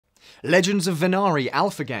Legends of VenarI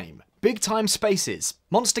alpha game, Bigtime spaces,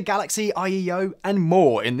 Monster Galaxy IEO, and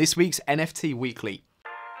more in this week's NFT Weekly.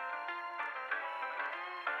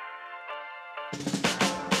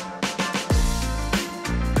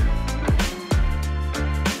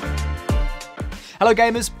 Hello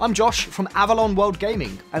gamers, I'm Josh from Avalon World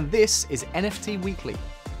Gaming, and this is NFT Weekly.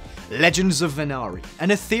 Legends of VenarI, an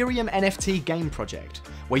Ethereum NFT game project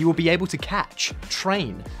where you will be able to catch,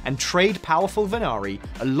 train, and trade powerful VenarI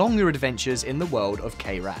along your adventures in the world of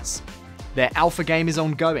KRAS. Their alpha game is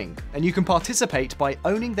ongoing, and you can participate by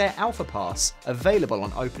owning their alpha pass available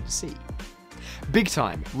on OpenSea.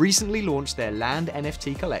 Bigtime recently launched their land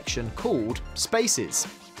NFT collection called Spaces.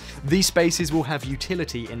 These spaces will have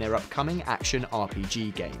utility in their upcoming action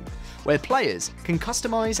RPG game, where players can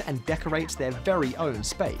customize and decorate their very own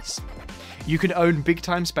space. You can own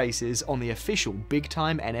Bigtime spaces on the official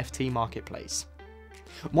Bigtime NFT marketplace.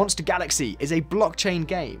 Monster Galaxy is a blockchain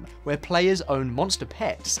game where players own monster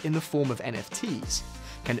pets in the form of NFTs,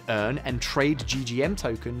 can earn and trade GGM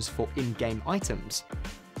tokens for in-game items.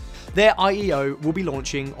 Their IEO will be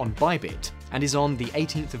launching on Bybit and is on the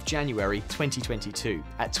 18th of January 2022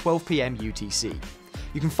 at 12 PM UTC.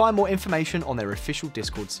 You can find more information on their official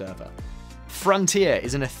Discord server. Frontier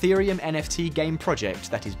is an Ethereum NFT game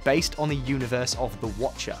project that is based on the universe of The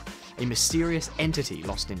Watcher, a mysterious entity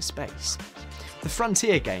lost in space. The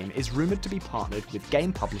Frontier game is rumoured to be partnered with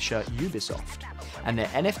game publisher Ubisoft, and their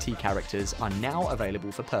NFT characters are now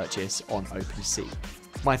available for purchase on OpenSea.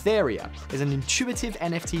 Mytheria is an intuitive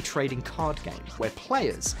NFT trading card game where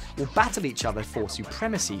players will battle each other for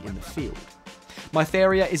supremacy in the field.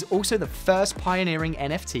 Mytheria is also the first pioneering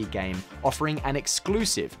NFT game offering an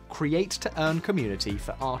exclusive create-to-earn community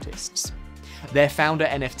for artists. Their founder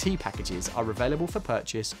NFT packages are available for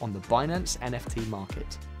purchase on the Binance NFT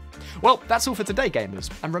market. Well, that's all for today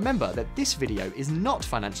gamers, and remember that this video is not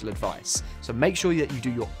financial advice, so make sure that you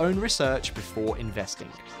do your own research before investing.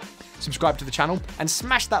 Subscribe to the channel and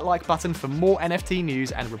smash that like button for more NFT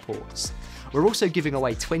news and reports. We're also giving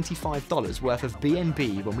away $25 worth of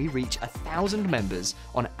BNB when we reach 1,000 members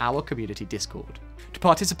on our community Discord. To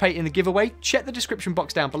participate in the giveaway, check the description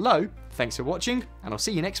box down below. Thanks for watching, and I'll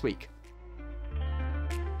see you next week.